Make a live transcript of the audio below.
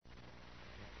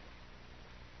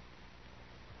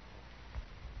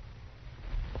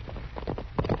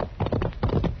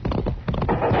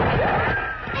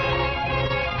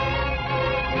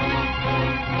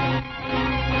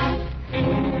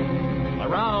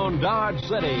Around Dodge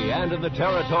City and in the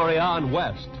territory on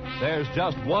West, there's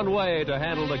just one way to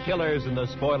handle the killers and the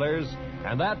spoilers,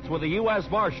 and that's with a U.S.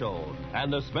 Marshal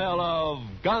and the smell of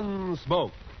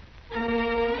Gunsmoke.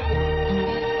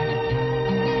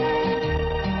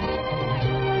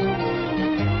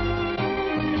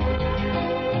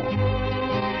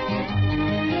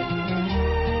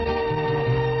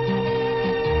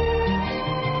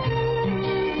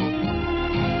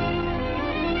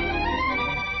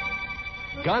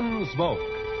 Gunsmoke,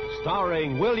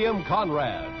 starring William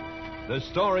Conrad. The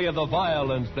story of the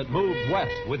violence that moved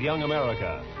west with young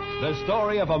America. The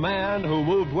story of a man who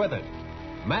moved with it.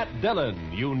 Matt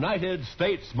Dillion, United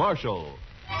States Marshal.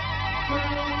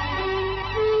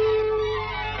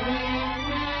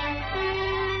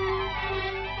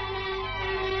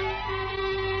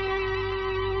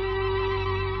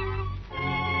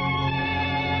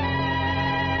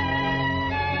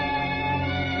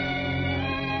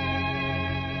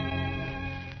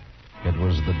 It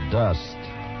was the dust.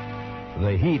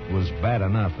 The heat was bad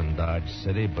enough in Dodge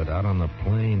City, but out on the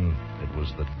plain, it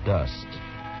was the dust.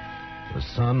 The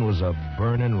sun was a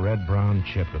burning red-brown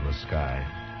chip in the sky,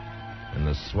 and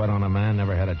the sweat on a man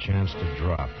never had a chance to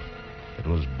drop. It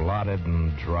was blotted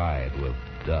and dried with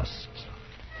dust.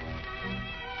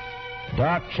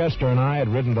 Doc, Chester, and I had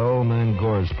ridden to old man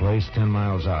Gore's place 10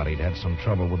 miles out. He'd had some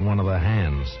trouble with one of the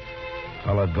hands.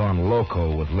 Fellow had gone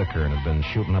loco with liquor and had been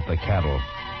shooting up the cattle.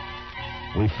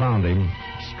 We found him,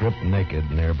 stripped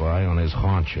naked nearby on his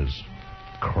haunches,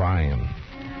 crying,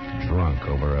 drunk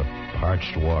over a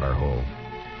parched water hole.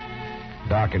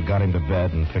 Doc had got him to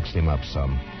bed and fixed him up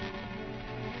some.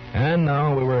 And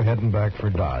now we were heading back for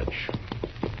Dodge.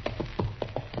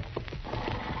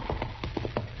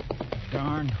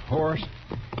 Darn horse.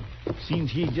 Seems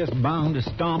he's just bound to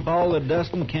stomp all the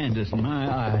dust in Kansas in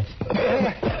my eyes.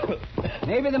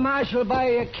 Maybe the marshal will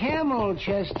buy you a camel,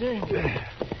 Chester.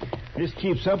 This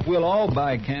keeps up, we'll all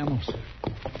buy camels.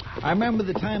 I remember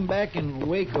the time back in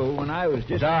Waco when I was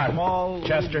just a small...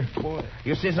 Chester, boy.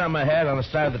 You see something ahead on the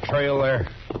side of the trail there?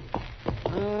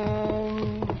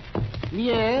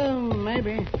 Yeah,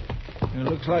 maybe. It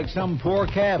looks like some poor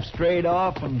calf strayed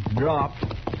off and dropped.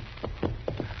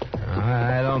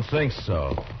 I don't think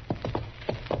so.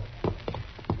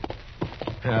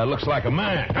 It looks like a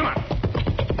man. Come on.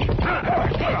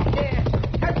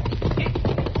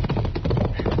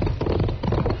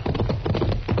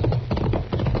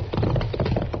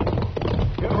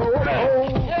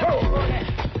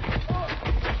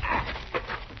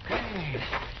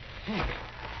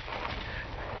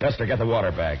 Chester, get the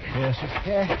water bag. Yes, sir.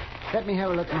 Yeah, let me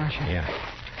have a look, Marshal. Yeah.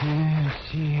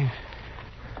 Let's see.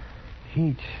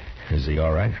 Heat. Is he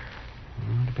all right?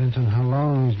 Well, depends on how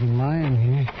long he's been lying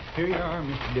here. Here you are,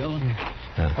 Mr. Dillon.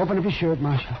 Open up his shirt,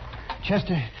 Marshal.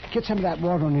 Chester, get some of that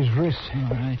water on his wrist.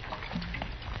 All right.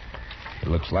 He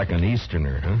looks like an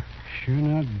Easterner, huh? Sure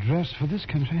not dressed for this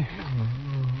country.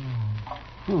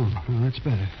 Oh, that's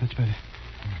better. That's better.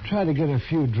 Try to get a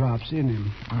few drops in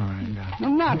him. All right. No,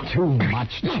 not too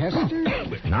much, Chester.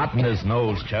 Not in his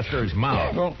nose, Chester, his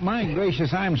mouth. Well, my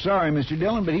gracious, I'm sorry, Mr.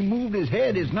 Dillon, but he moved his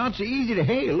head. It's not so easy to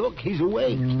hail. Look, he's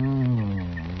awake.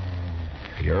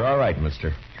 You're all right,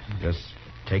 mister. Just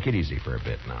take it easy for a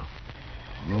bit now.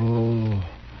 Oh,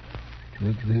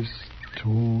 that this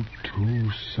too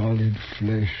solid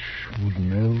flesh would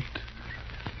melt,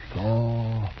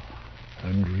 thaw,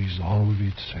 and resolve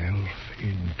itself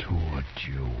into a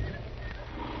dew.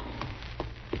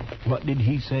 What did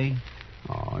he say?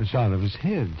 Oh, it's out of his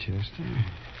head, Chester.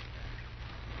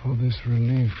 For this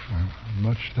relief,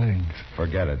 much thanks.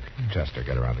 Forget it. Chester,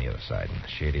 get around the other side and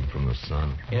shade him from the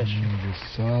sun. Yes, sir. The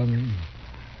sun.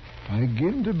 I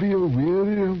begin to be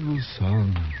weary of the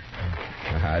sun.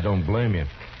 I don't blame you.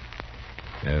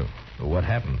 What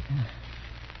happened?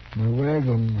 My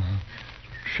wagon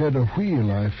shed a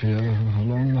wheel, I fear,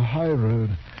 along the high road.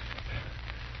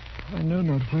 I know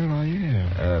not where I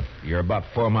am. You're about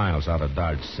 4 miles out of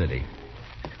Dodge City.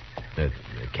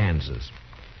 Kansas.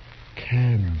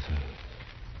 Kansas.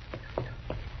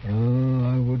 Oh,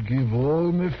 I would give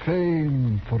all my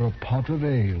fame for a pot of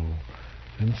ale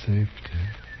and safety.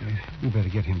 We better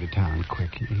get him to town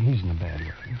quick. He's in a bad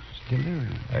way. He's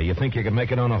delirious. You think you can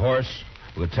make it on a horse?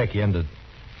 We'll take him into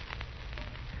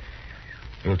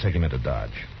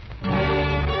Dodge.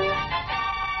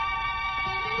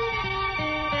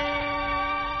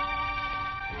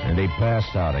 And he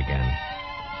passed out again.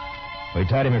 We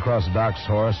tied him across Doc's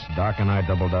horse. Doc and I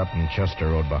doubled up, and Chester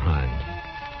rode behind.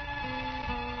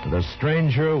 The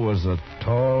stranger was a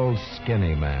tall,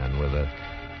 skinny man with a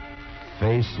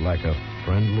face like a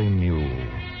friendly mule.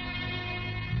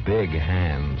 Big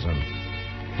hands and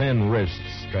thin wrists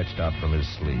stretched out from his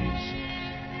sleeves.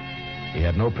 He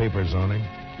had no papers on him,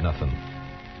 nothing.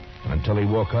 And until he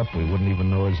woke up, we wouldn't even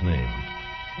know his name.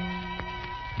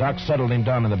 Doc settled him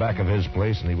down in the back of his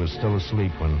place, and he was still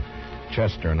asleep when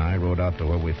Chester and I rode out to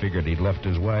where we figured he'd left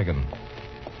his wagon.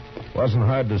 Wasn't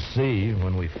hard to see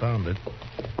when we found it.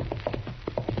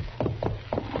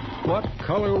 What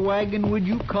color wagon would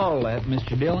you call that,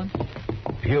 Mr. Dillon?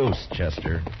 Puce,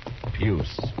 Chester.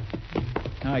 Puce.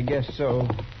 I guess so.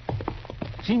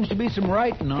 Seems to be some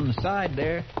writing on the side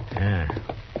there. Yeah.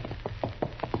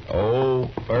 Oh,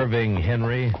 Irving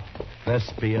Henry,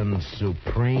 thespian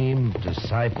supreme,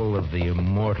 disciple of the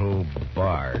immortal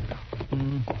bard.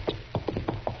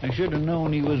 I should have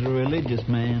known he was a religious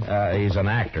man. He's an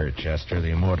actor, Chester, the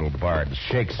immortal bard.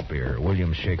 Shakespeare,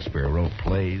 William Shakespeare, wrote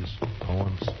plays,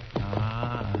 poems.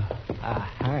 Hi.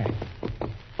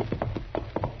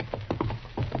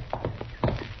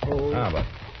 But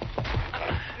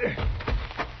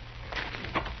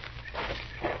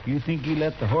You think he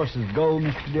let the horses go,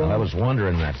 Mr. Dillon? well, I was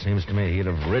wondering that. Seems to me he'd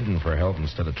have ridden for help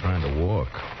instead of trying to walk.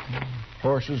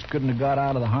 Horses couldn't have got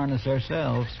out of the harness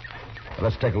ourselves. Well,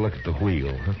 let's take a look at the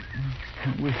wheel. Huh?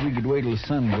 I wish we could wait till the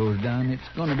sun goes down. It's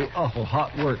going to be awful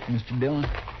hot work, Mr. Dillon.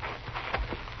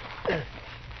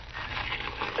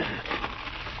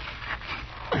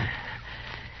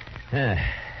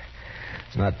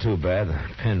 It's not too bad. The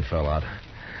pin fell out.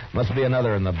 Must be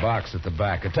another in the box at the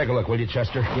back. Take a look, will you,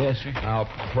 Chester? Yes, sir. I'll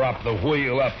prop the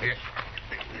wheel up here.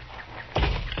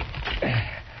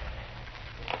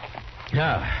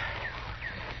 Now.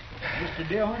 Mr.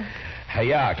 Dillon?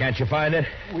 Yeah, can't you find it?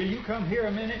 Will you come here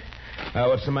a minute?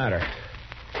 What's the matter?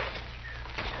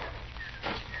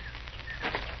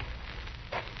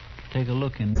 Take a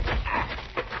look in.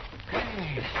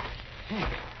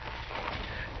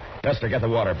 Chester, get the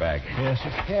water bag. Yes,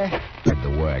 sir. Yeah. At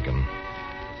the wagon.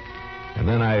 And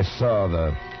then I saw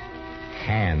the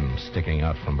hand sticking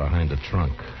out from behind the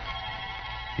trunk.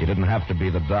 You didn't have to be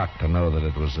the doc to know that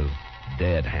it was a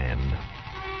dead hand.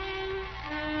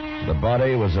 The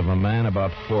body was of a man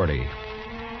about 40.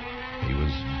 He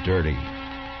was dirty.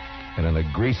 And in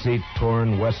a greasy,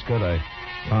 torn waistcoat, I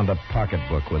found a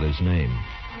pocketbook with his name.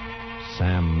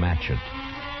 Sam Matchett.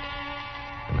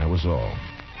 And that was all.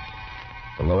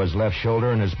 Below his left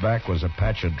shoulder and his back was a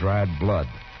patch of dried blood.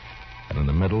 And in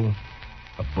the middle,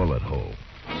 a bullet hole.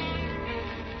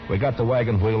 We got the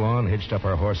wagon wheel on, hitched up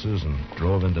our horses, and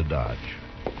drove into Dodge.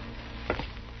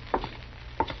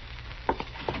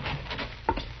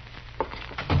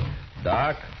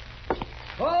 Doc?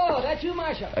 Oh, that's you,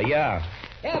 Marshal. Yeah.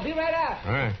 Yeah, I'll be right out.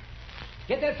 All right.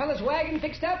 Get that fella's wagon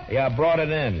fixed up? Yeah, I brought it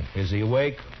in. Is he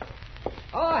awake?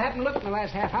 Oh, I haven't looked in the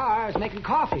last half hour. I was making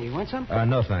coffee. You want some?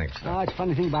 No, thanks. Oh, it's a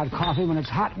funny thing about coffee when it's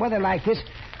hot weather like this.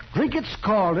 Drink it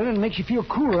scalded and it makes you feel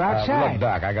cooler outside. Look,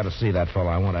 Doc, I got to see that fellow.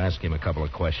 I want to ask him a couple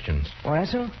of questions. Oh,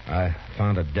 that's so? I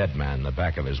found a dead man in the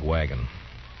back of his wagon.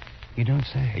 You don't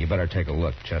say. You better take a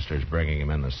look. Chester's bringing him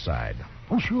in the side.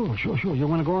 Oh, sure. You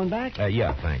want to go on back?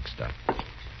 Yeah, thanks, Doc.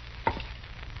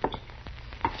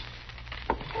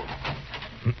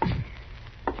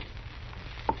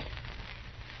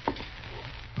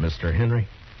 Mr. Henry?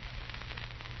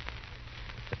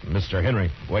 Mr.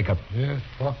 Henry, wake up. Yes,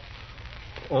 what?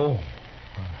 Oh.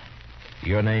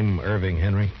 Your name, Irving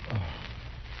Henry?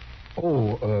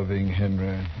 Oh, Irving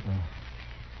Henry.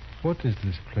 What is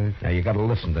this place? Now, you got to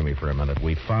listen to me for a minute.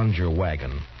 We found your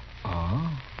wagon.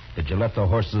 Ah? Did you let the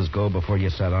horses go before you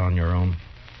set on your own?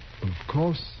 Of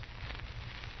course.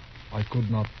 I could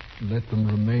not let them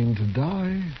remain to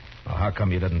die. Well, how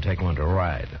come you didn't take one to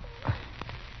ride?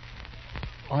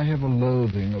 I have a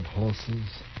loathing of horses.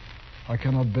 I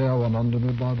cannot bear one under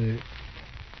my body.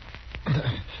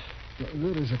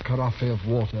 There is a carafe of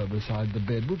water beside the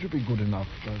bed. Would you be good enough,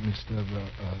 Mr.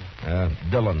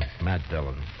 Dillion, Matt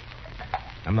Dillion.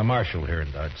 I'm the marshal here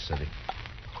in Dodge City.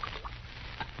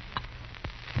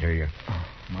 Here you go. Oh,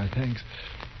 my thanks.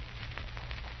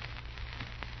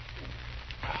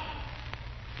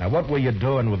 Now, what were you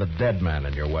doing with a dead man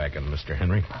in your wagon, Mr.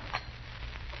 Henry?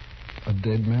 A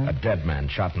dead man? A dead man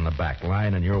shot in the back,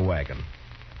 lying in your wagon.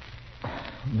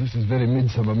 This is very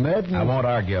midsummer madness. I won't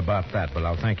argue about that, but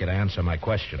I'll thank you to answer my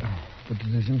question. But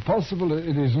it is impossible.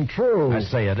 It isn't true. I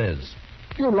say it is.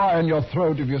 You lie on your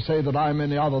throat if you say that I'm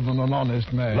any other than an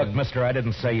honest man. Look, mister, I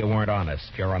didn't say you weren't honest.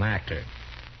 You're an actor.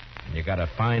 And you got a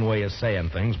fine way of saying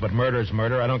things, but murder's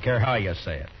murder. I don't care how you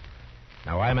say it.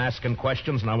 Now, I'm asking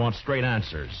questions, and I want straight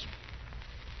answers.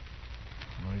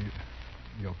 Oh,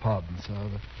 your pardon, sir.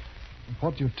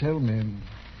 What you tell me,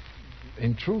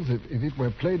 in truth, if it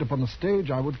were played upon a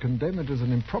stage, I would condemn it as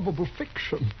an improbable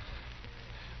fiction.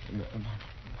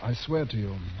 I swear to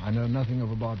you, I know nothing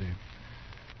of a body.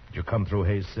 Did you come through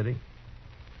Hayes City?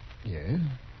 Yes?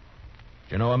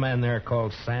 Do you know a man there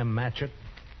called Sam Matchett?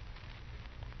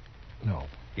 No.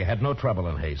 You had no trouble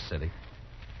in Hayes City.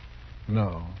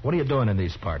 No. What are you doing in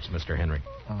these parts, Mr. Henry?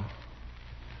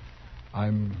 I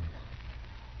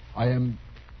am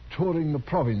touring the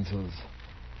provinces.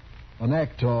 An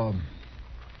actor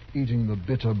eating the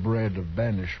bitter bread of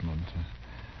banishment.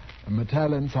 My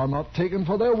talents are not taken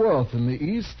for their worth in the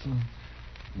East,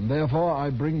 and therefore I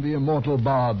bring the immortal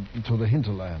bard to the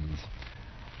hinterlands.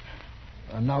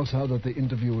 And now, sir, that the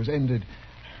interview is ended,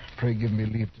 pray give me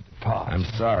leave to depart. I'm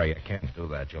sorry, I can't do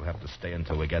that. You'll have to stay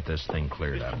until we get this thing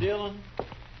cleared up. Mr. Dillon,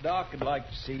 Doc would like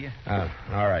to see you. All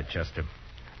right, Chester.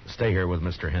 Stay here with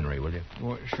Mr. Henry, will you?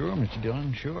 Well, sure, Mr.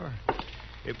 Dillon, sure.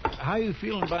 How are you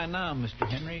feeling by now, Mr.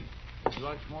 Henry? Would you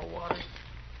like some more water?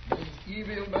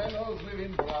 Evil fellows live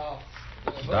in brass.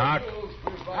 Doc?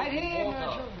 Right here,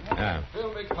 Marshal. Yeah.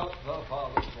 Fill me cups up,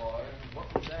 father's boy.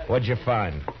 What was that? What'd you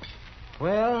find?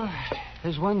 Well,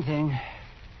 there's one thing.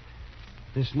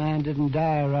 This man didn't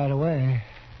die right away.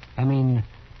 I mean,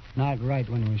 not right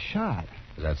when he was shot.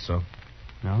 Is that so?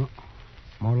 No.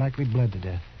 More likely bled to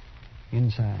death.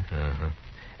 Inside.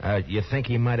 Uh-huh. You think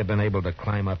he might have been able to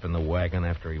climb up in the wagon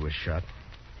after he was shot?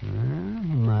 He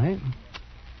might.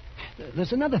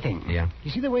 There's another thing. Yeah?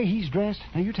 You see the way he's dressed?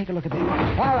 Now, you take a look at that.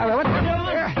 What?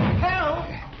 Help!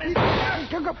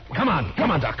 Come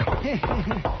on, Doc.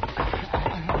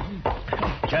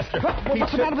 Chester.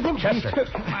 What's the matter with him? Chester. He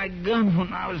took my gun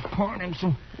when I was pouring him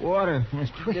some water,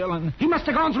 Mr. Dillon. He must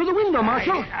have gone through the window,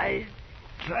 Marshal. I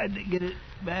tried to get it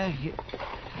back. It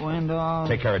went off.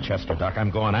 Take care of Chester, Doc.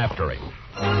 I'm going after him.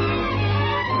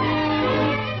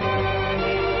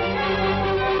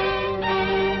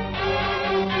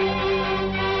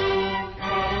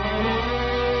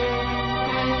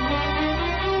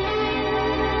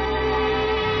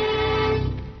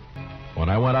 When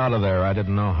I went out of there, I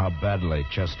didn't know how badly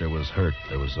Chester was hurt.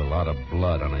 There was a lot of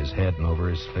blood on his head and over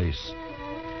his face.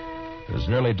 It was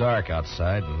nearly dark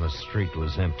outside, and the street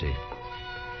was empty.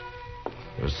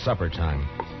 It was supper time.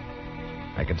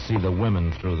 I could see the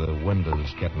women through the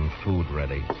windows getting food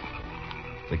ready.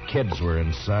 The kids were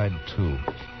inside, too.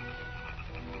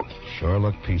 Sure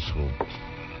looked peaceful.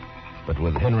 But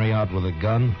with Henry out with a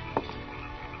gun,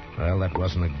 well, that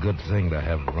wasn't a good thing to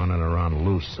have running around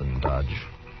loose in Dodge.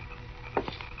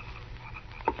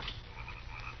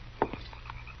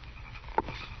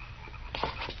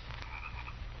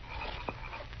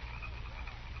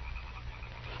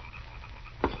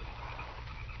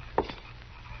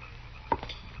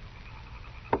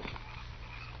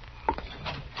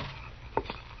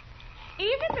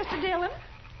 Evening, Mr. Dillon.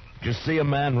 Did you see a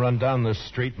man run down the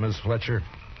street, Miss Fletcher?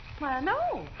 Why, no.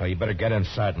 Oh, you better get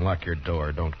inside and lock your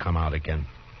door. Don't come out again.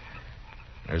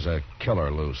 There's a killer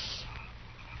loose.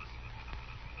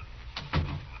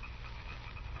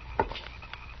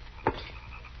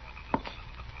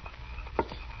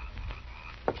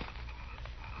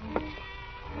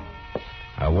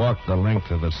 I walked the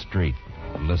length of the street,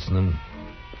 listening,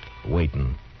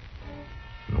 waiting.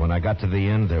 And when I got to the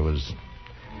end, there was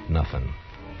nothing.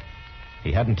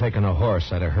 He hadn't taken a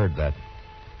horse, I'd have heard that.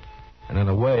 And in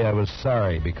a way, I was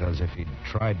sorry, because if he'd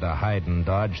tried to hide and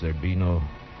dodge, there'd be no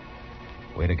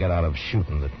way to get out of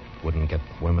shooting that wouldn't get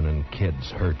women and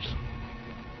kids hurt.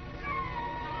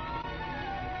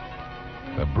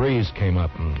 A breeze came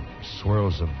up and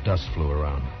swirls of dust flew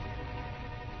around,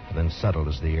 and then settled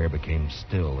as the air became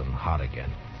still and hot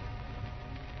again.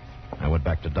 I went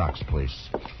back to Doc's place.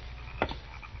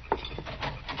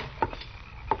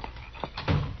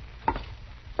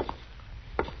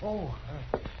 Oh,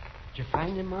 did you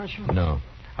find him, Marshal? No.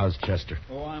 How's Chester?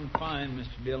 Oh, I'm fine,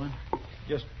 Mr. Dillon.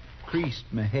 Just creased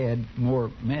my head.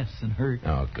 More mess than hurt.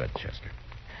 Oh, good, Chester.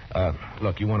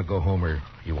 Look, you want to go home or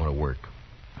you want to work?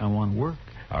 I want to work.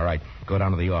 All right, go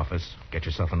down to the office, get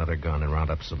yourself another gun, and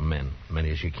round up some men, many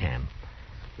as you can.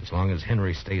 As long as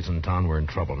Henry stays in town, we're in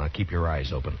trouble. Now, keep your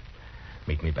eyes open.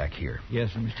 Meet me back here.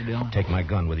 Yes, sir, Mr. Dillon. Take my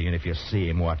gun with you, and if you see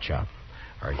him, watch out.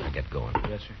 All right, now get going.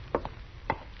 Yes, sir.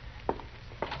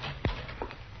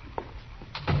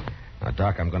 Now,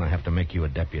 Doc, I'm going to have to make you a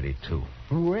deputy, too.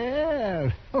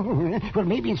 Well,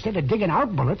 maybe instead of digging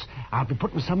out bullets, I'll be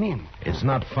putting some in. It's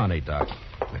not funny, Doc.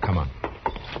 Now, come on.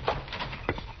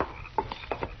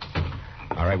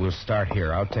 All right, we'll start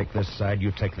here. I'll take this side,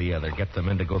 you take the other. Get the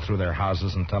men to go through their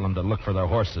houses and tell them to look for their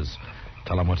horses.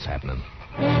 Tell them what's happening.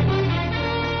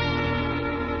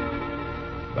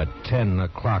 By 10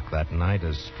 o'clock that night,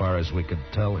 as far as we could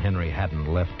tell, Henry hadn't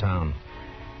left town.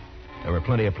 There were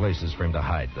plenty of places for him to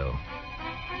hide, though.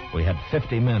 We had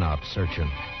 50 men out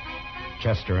searching.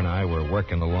 Chester and I were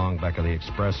working along back of the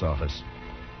express office.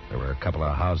 There were a couple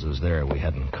of houses there we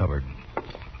hadn't covered.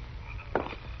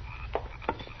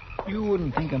 You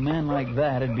wouldn't think a man like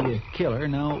that'd be a killer,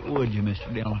 now would you,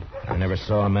 Mr. Dillon? I never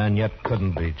saw a man yet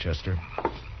couldn't be, Chester.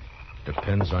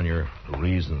 Depends on your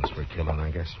reasons for killing, I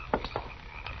guess.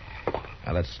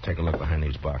 Now, let's take a look behind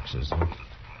these boxes. Huh?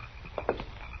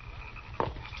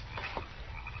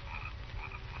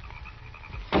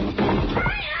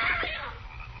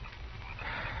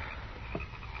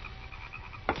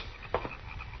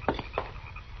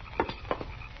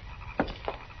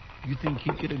 You think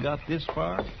he could have got this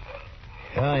far?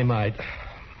 Yeah, he might.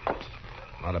 A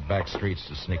lot of back streets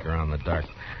to sneak around in the dark.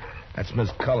 That's Miss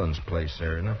Cullen's place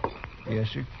there, isn't it? Yes,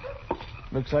 sir.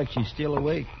 Looks like she's still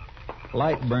awake.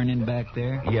 Light burning back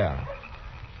there. Yeah.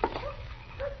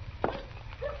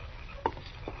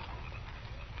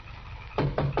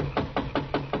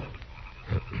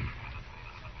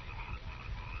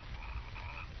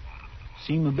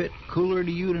 Seem a bit cooler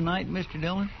to you tonight, Mr.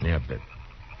 Dillon? Yeah, a bit.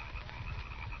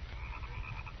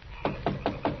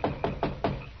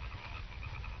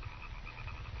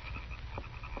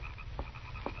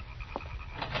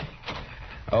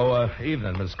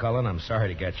 Evening, Miss Cullen. I'm sorry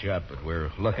to get you up, but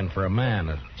we're looking for a man,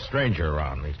 a stranger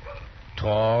around. He's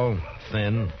tall,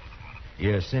 thin.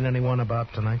 You seen anyone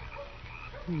about tonight?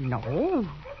 No.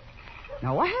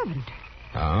 No, I haven't.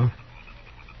 Oh?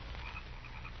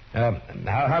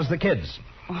 How's the kids?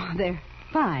 Oh, they're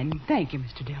fine. Thank you,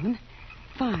 Mr. Dillon.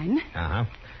 Fine. Uh-huh.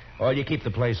 Well, you keep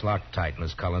the place locked tight,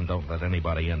 Miss Cullen. Don't let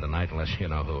anybody in tonight unless you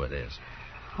know who it is.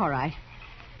 All right.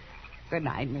 Good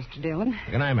night, Mr. Dillon.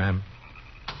 Good night, ma'am.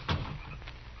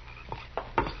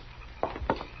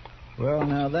 Well,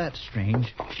 now that's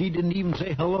strange. She didn't even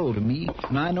say hello to me,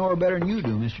 and I know her better than you do,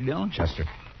 Mr. Dillon. Chester,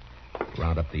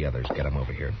 round up the others. Get them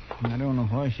over here. I don't know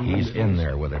why she... He's in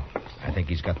there with her. I think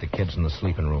he's got the kids in the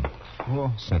sleeping room.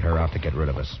 Oh. Sent her out to get rid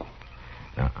of us.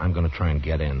 Now, I'm going to try and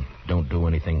get in. Don't do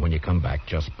anything when you come back.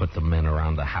 Just put the men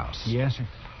around the house. Yes, sir.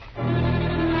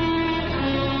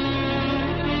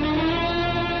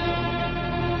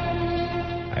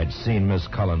 I'd seen Miss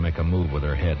Cullen make a move with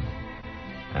her head,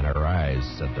 and her eyes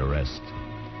said the rest.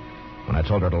 When I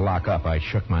told her to lock up, I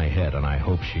shook my head, and I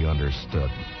hoped she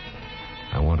understood.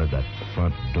 I wanted that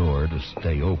front door to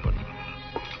stay open.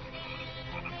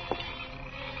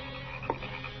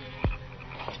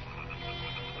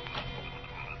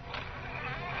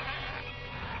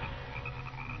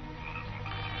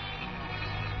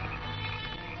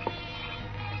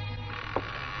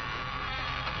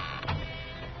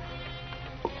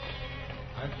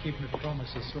 Keep my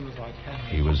promise as soon as I can.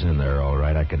 He was in there, all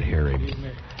right. I could hear him.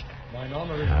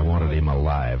 I wanted him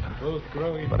alive.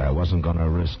 But I wasn't going to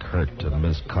risk hurt to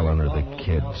Miss Cullen or the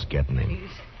kids getting him.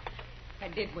 Please. I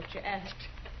did what you asked.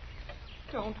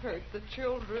 Don't hurt the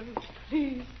children,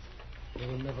 please. They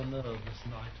will never know this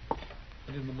night.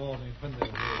 And in the morning, when they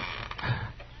wake.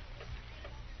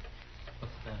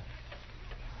 What's that?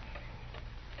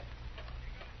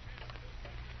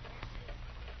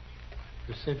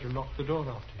 You said you locked the door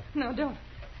after you. No, don't.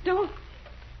 Don't.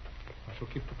 I shall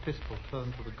keep the pistol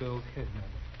turned to the girl's head.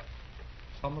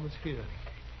 Someone is here.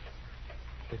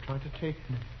 They tried to take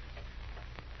me.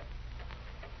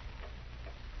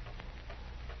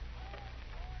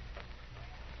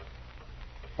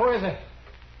 Who is it?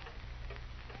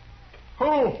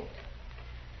 Who?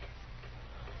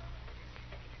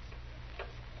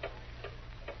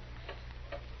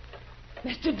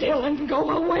 Mr. Dillon, go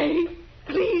away.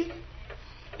 Please.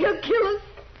 He'll kill us.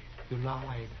 You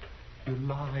lied. You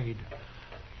lied.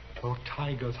 Oh,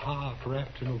 tiger's heart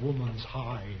wrapped in a woman's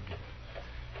hide.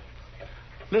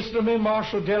 Listen to me,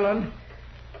 Marshal Dillon.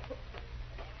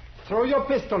 Throw your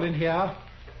pistol in here,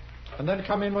 and then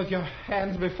come in with your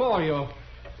hands before you.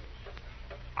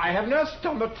 I have no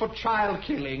stomach for child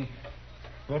killing,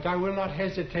 but I will not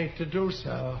hesitate to do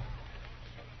so.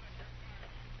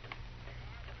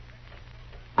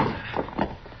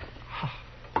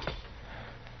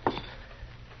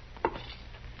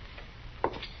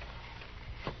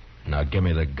 Now, give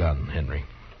me the gun, Henry.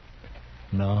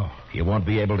 No. You won't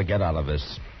be able to get out of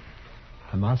this.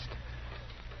 I must.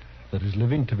 There is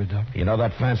living to be done. You know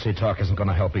that fancy talk isn't going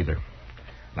to help either.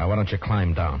 Now, why don't you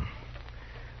climb down?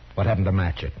 What happened to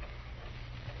Matchett?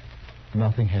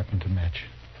 Nothing happened to Match.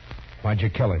 Why'd you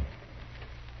kill him?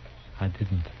 I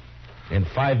didn't. In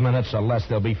 5 minutes or less,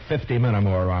 there'll be 50 men or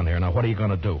more around here. Now, what are you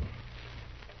going to do?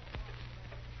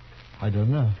 I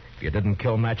don't know. If you didn't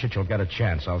kill Matchett, you'll get a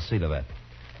chance. I'll see to that.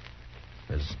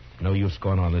 There's no use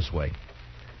going on this way.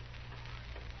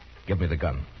 Give me the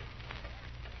gun.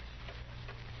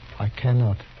 I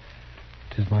cannot.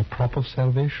 It is my prop of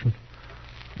salvation.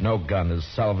 No gun is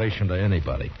salvation to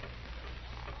anybody.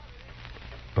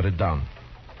 Put it down.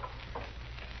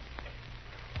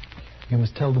 You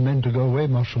must tell the men to go away,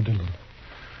 Marshal Dillon.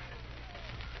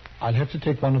 I'll have to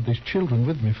take one of these children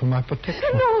with me for my protection.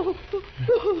 No.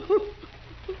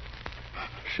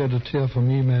 Shed a tear for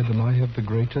me, madam. I have the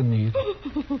greater need.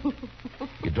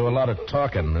 You do a lot of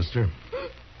talking, mister.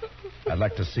 I'd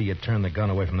like to see you turn the gun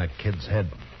away from that kid's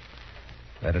head.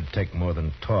 That'd take more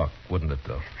than talk, wouldn't it,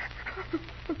 though?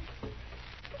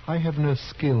 I have no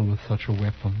skill with such a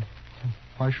weapon.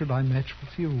 Why should I match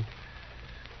with you?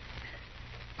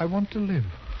 I want to live.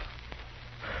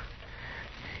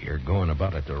 You're going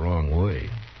about it the wrong way.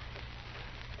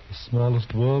 The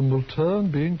smallest worm will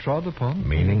turn, being trod upon.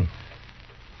 Meaning?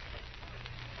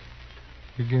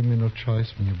 You gave me no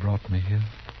choice when you brought me here.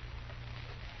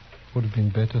 Would have been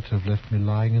better to have left me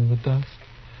lying in the dust.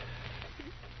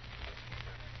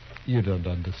 You don't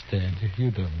understand.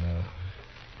 You don't know.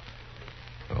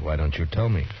 Well, why don't you tell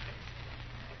me?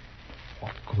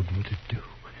 What good would it do?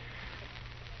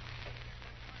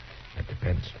 That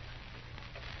depends.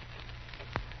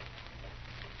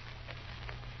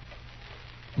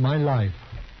 My life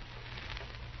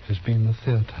has been the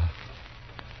theater.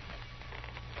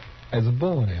 As a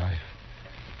boy,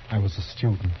 I was a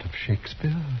student of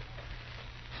Shakespeare.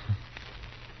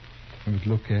 You would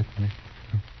look at me.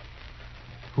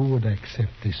 Who would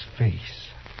accept this face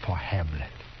for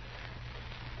Hamlet?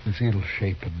 This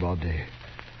ill-shaped body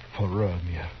for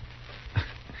Romeo?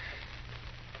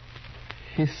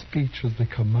 His speech has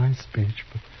become my speech,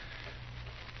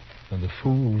 and the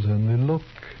fools only look.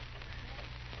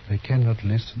 They cannot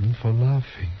listen for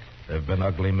laughing. There have been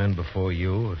ugly men before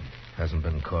you. It hasn't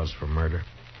been cause for murder.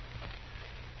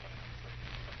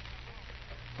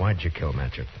 Why'd you kill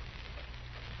Matchett?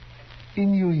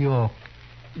 In New York,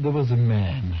 there was a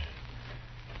man,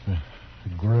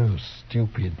 a gross,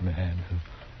 stupid man, who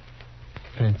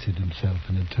fancied himself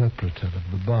an interpreter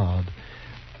of the bard.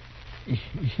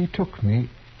 He took me,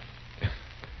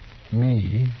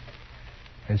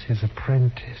 as his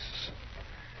apprentice.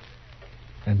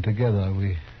 And together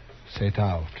we set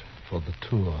out for the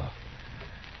tour.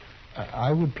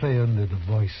 I would play only the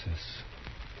voices.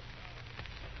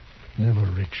 Never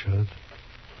Richard.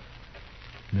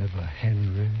 Never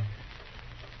Henry.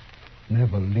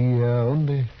 Never Lear.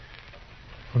 Only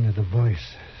the voices.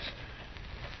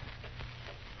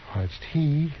 Whilst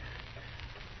he,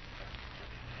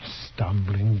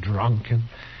 stumbling, drunken,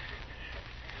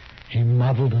 he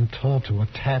muddled and tore to a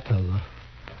tatter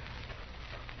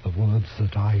the words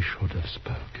that I should have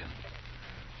spoken.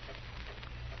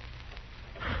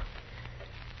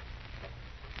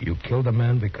 You killed a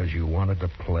man because you wanted to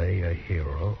play a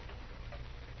hero?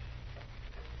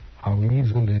 How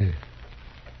easily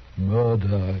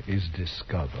murder is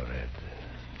discovered.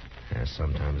 Yes,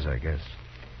 sometimes, I guess.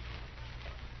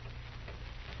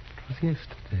 It was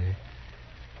yesterday.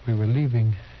 We were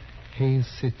leaving Hayes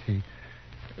City.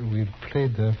 We'd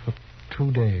played there for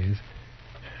 2 days,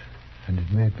 and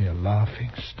it made me a laughing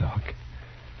stock.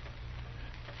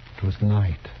 It was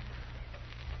night,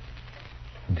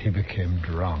 and he became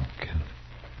drunk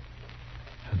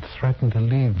and threatened to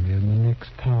leave me in the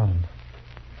next town.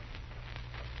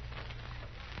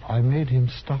 I made him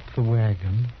stop the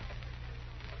wagon,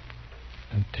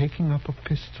 and taking up a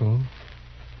pistol,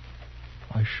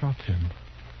 I shot him.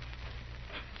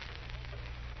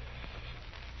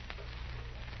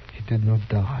 He did not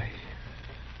die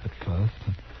at first,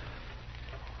 and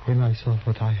when I saw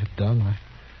what I had done,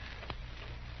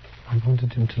 I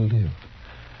wanted him to live.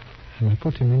 And I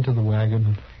put him into the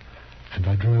wagon, and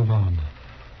I drove on,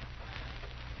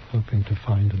 hoping to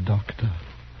find a doctor.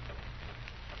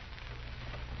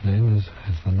 Then,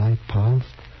 as the night passed,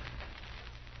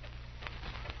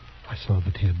 I saw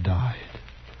that he had died.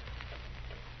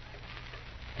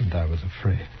 And I was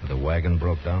afraid. The wagon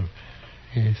broke down?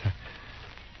 Yes,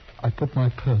 I put my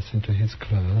purse into his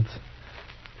clothes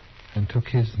and took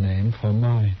his name for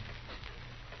mine.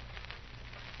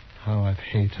 How I've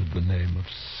hated the name of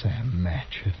Sam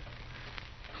Matchett.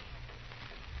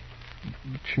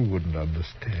 But you wouldn't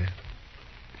understand.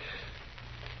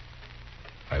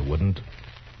 I wouldn't?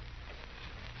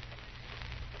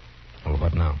 Well,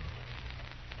 what now?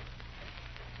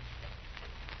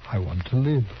 I want to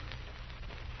live.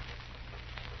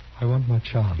 I want my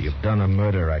chance. You've done a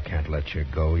murder. I can't let you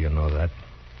go. You know that.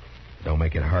 Don't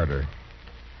make it harder.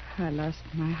 I lost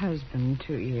my husband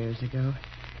 2 years ago.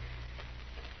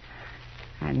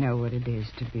 I know what it is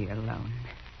to be alone.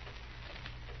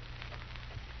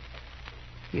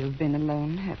 You've been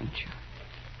alone, haven't you?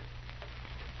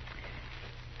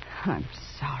 I'm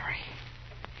sorry.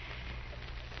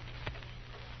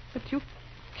 But you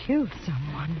killed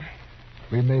someone.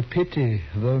 We may pity,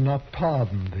 though not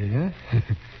pardon thee, eh?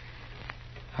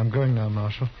 I'm going now,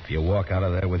 Marshal. If you walk out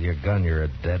of there with your gun, you're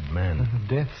a dead man.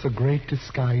 Death's a great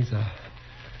disguiser.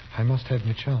 I must have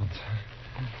my chance.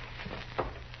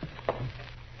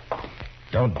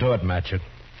 Don't do it, Matchett.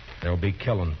 There'll be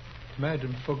killing.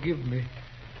 Madam, forgive me.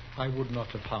 I would not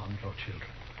have harmed your children.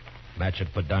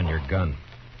 Matchett, put down your gun.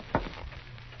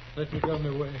 Let me go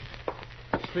my way.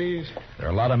 Please. There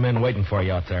are a lot of men waiting for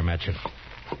you out there, Matchett.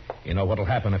 You know what'll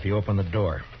happen if you open the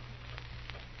door.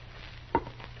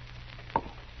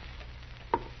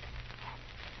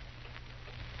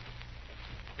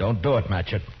 Don't do it,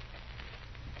 Matchett.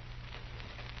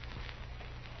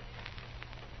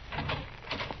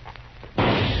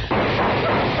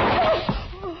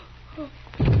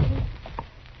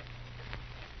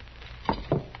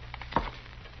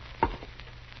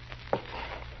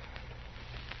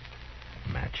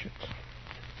 Matchett.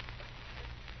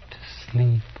 To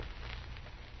sleep.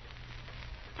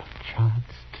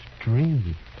 Perchance to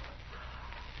dream.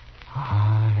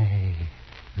 Aye,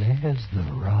 there's the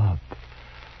rub.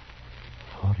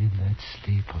 For in that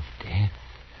sleep of death,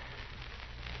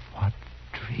 what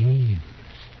dreams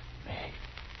may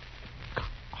come.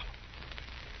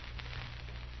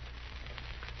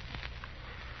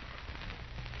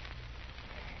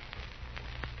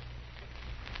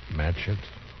 Matchett.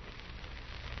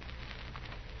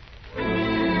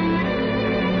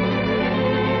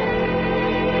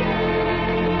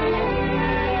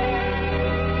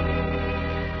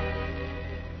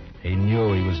 He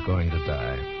knew he was going to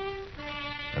die.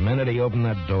 The minute he opened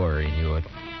that door, he knew it.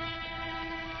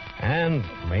 And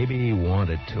maybe he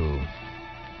wanted to,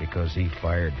 because he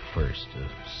fired first, a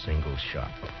single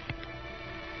shot.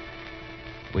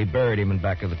 We buried him in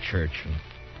back of the church, and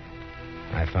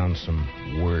I found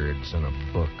some words in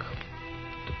a book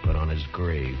to put on his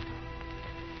grave.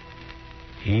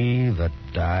 He that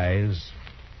dies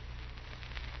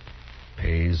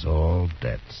pays all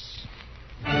debts.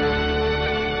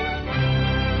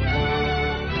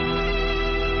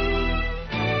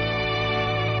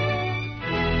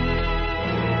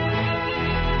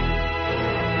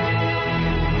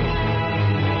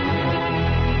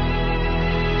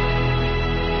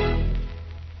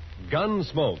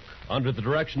 Gunsmoke, under the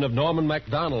direction of Norman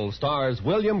MacDonald, stars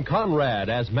William Conrad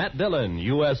as Matt Dillon,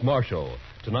 U.S. Marshal.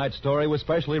 Tonight's story was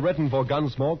specially written for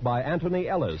Gunsmoke by Anthony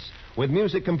Ellis, with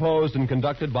music composed and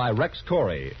conducted by Rex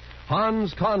Corey.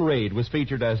 Hans Conrad was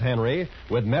featured as Henry,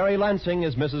 with Mary Lansing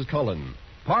as Mrs. Cullen.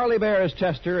 Parley Bear as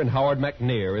Chester, and Howard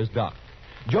McNear as Doc.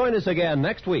 Join us again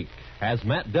next week as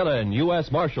Matt Dillon, U.S.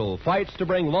 Marshal, fights to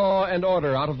bring law and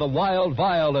order out of the wild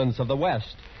violence of the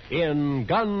West in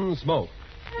Gunsmoke.